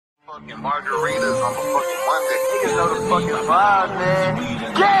Fucking margaritas on a fucking Monday. Niggas know the fucking vibe, man.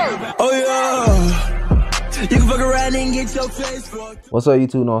 Yeah! Oh yeah! You can fuck around and get your face fucked. What's up,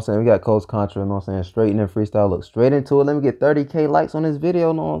 YouTube? Know what I'm saying? We got Coach Contra, know what I'm saying? Straightening Freestyle. Look straight into it. Let me get 30K likes on this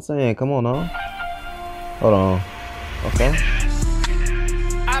video, know what I'm saying? Come on, now. Hold on. Okay.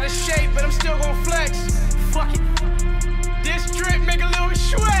 Out of shape, but I'm still gonna flex. Fuck it. This drip make a little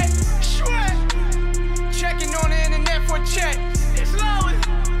sweat. Checking on the internet for a check. It's low.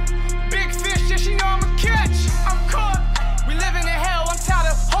 Big fish, yeah, she know I'm a catch. I'm caught. We living in hell. I'm tired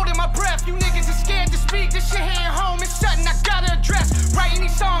of holding my breath. You niggas are scared to speak. This shit here at home is something I gotta address. Writing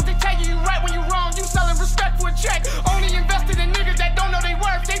these songs, they tell you right when you wrong. You selling respect for a check. Only invested in niggas that don't know they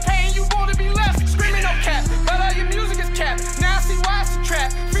worth. They paying you more to be less. Screaming no cap, but all your music is cap. Now I see why it's a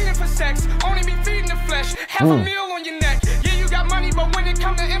trap. Feeding for sex, only be feeding the flesh. Half a meal on your neck. Yeah, you got money, but when it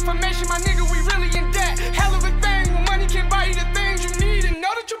come to information, my nigga, we really in debt. Hell of a thing when money can buy you the things you need and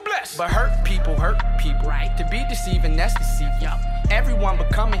know that you're blessed. But hurt people, right? To be deceiving, that's deceiving. Everyone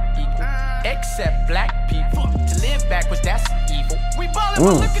becoming equal, except black people. To live backwards, that's evil. We ballin',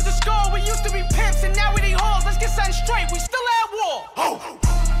 but look at the score. We used to be pimps and now we they hoes. Let's get something straight. We still at war.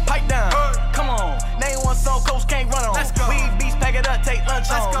 Pipe down, come on. Name one song Coach can't run on. Weed beats, pack it up, take lunch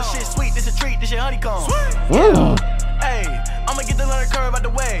on. This shit sweet, this a treat, this shit honeycomb. Hey, I'ma get the learning curve out the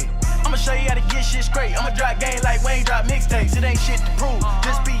way. I'ma show you how to get shit straight. I'ma drop game like Wayne drop mixtapes. It ain't shit to prove,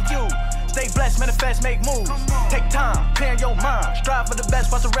 just be you. Stay blessed, manifest, make moves. Take time, clear your mind. Strive for the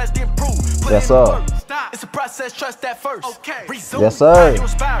best, watch the rest improve. Put yes, in the sir. work. It's a process, trust that first. Okay. Resume. Yes, sir. You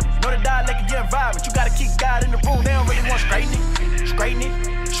inspiring. Know the dialect can get environment. You gotta keep God in the room. They don't really want straightening.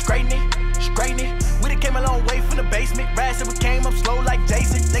 We done came a long way from the basement. Rash we came up slow like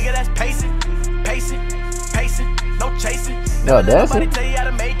Jason. Nigga, that's pacing. No chasing. No, that's nobody it. Tell you how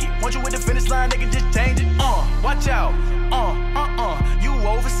to make it. Once you with the finish line, nigga, just change it. Watch out. You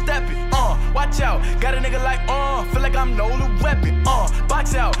overstepping. Watch out. Got a nigga like, feel like I'm no weapon.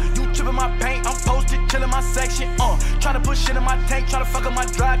 Box out. You tripping my paint. I'm posted, chilling my section. Trying to put shit in my tank. Trying to fuck up my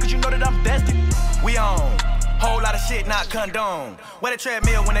drive, cause you know that I'm destined. We on. Whole lot of shit not condone. Wear the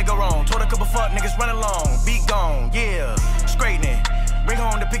treadmill when they go wrong. Told a couple fuck niggas run along. Beat gone, yeah. Straightening. Bring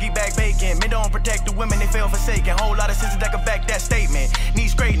home the piggyback bacon. Men don't protect the women, they feel forsaken. Whole lot of sisters that can back that statement. Need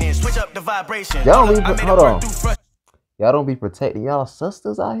straightening, switch up the vibration. Y'all don't be, hold on. Y'all don't be protecting y'all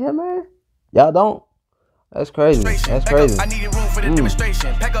sisters out here, man. Y'all don't. That's crazy. That's crazy. I needed room for the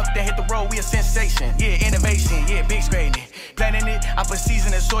demonstration. Pack up, then hit the road. We a sensation. Yeah, innovation. Yeah, big straightening. Planning it. I put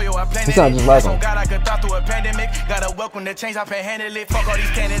season and soil. I planted it. Sounds just like him. God, I could thought through a pandemic. Gotta welcome the change. I can handle it. Fuck all these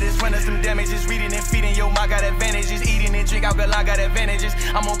candidates. Run us some damages. Reading and feeding. Yo, my got advantages. Eating and drink. I got advantages.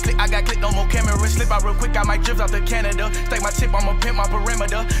 I'm on click. I got click. No more cameras. Slip out real quick. I might drift out to Canada. Stack my tip. I'ma pimp my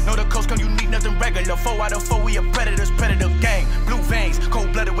perimeter. Know the coast come unique. Nothing regular. 4 out of 4. We a predators. Predator gang. Blue veins.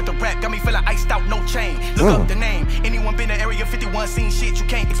 Cold blooded with the rap. Got me feeling iced out. No chain. Look up the name. Anyone been to Area 51, seen shit you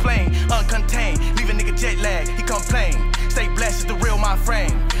can't explain. Uncontained, leave a nigga jet lag, he complain. Stay blessed, is the real my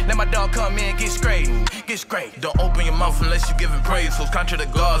frame. Let my dog come in, get straight. Don't open your mouth unless you giving praise. So contra the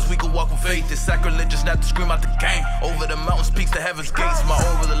gods, we can walk with faith. It's sacrilegious not to scream out the game. Over the mountains, peaks, the heavens gates. My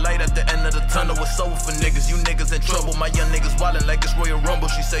aura, the light at the end of the tunnel. What's over for niggas? You niggas in trouble. My young niggas wildin' like it's Royal Rumble.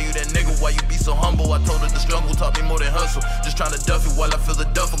 She say you that nigga, why you be so humble? I told her the struggle taught me more than hustle. Just trying to duff you while I feel the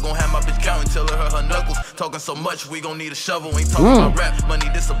duffel. Gon' have my bitch counting till her knuckles. Talking so much, we gon' need a shovel. Ain't talking about rap, money,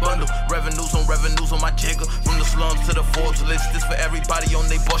 this a bundle. Revenues on my jigger. From the slums to the Forbes list, this for everybody on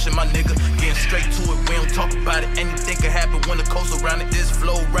they bullshit, my nigga. Getting straight to it, we don't talk about it. Anything can happen when the coast around it. This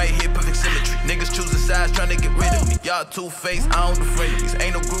flow right here, perfect symmetry. Niggas choosing sides, trying to get rid of me. Y'all two-faced, I don't do frenemies.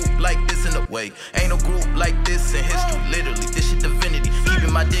 Ain't no group like this in the way. Ain't no group like this in history. Literally, this shit divinity.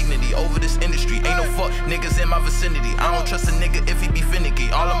 Keeping my dignity over this industry. Ain't no fuck niggas in my vicinity. I don't trust a nigga if he be finicky.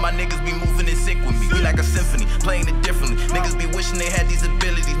 All of my niggas be moving in sync with me. We like a symphony, playing it differently. Niggas be wishing they had these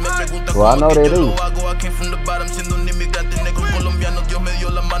abilities. Well, I know they do. I came from the bottom, siendo un inmigrante negro colombiano. Dios me dio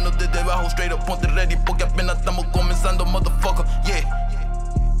la mano desde abajo, straight up, ponte ready, porque apenas estamos comenzando, motherfucker, yeah.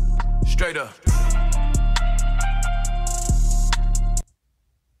 Straight up.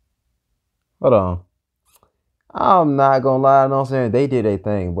 Hold on. I'm not gonna lie, you know what I'm saying? They did their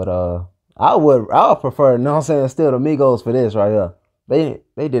thing, but I would prefer, you know what I'm saying, still the Migos for this right here. They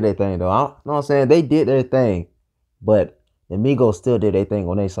did their thing though. You know what I'm saying? They did their thing, but the Migos still did their thing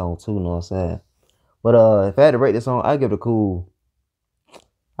on their song too, you know what I'm saying? But if I had to rate this song, I give it a cool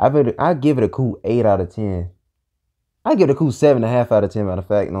 8 out of 10. I give it a cool 7.5 out of 10, matter of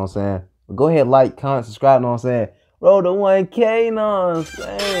fact, you know what I'm saying? But go ahead, like, comment, subscribe, you know what I'm saying? Roll the 1K, you know what I'm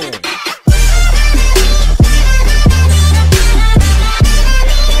saying?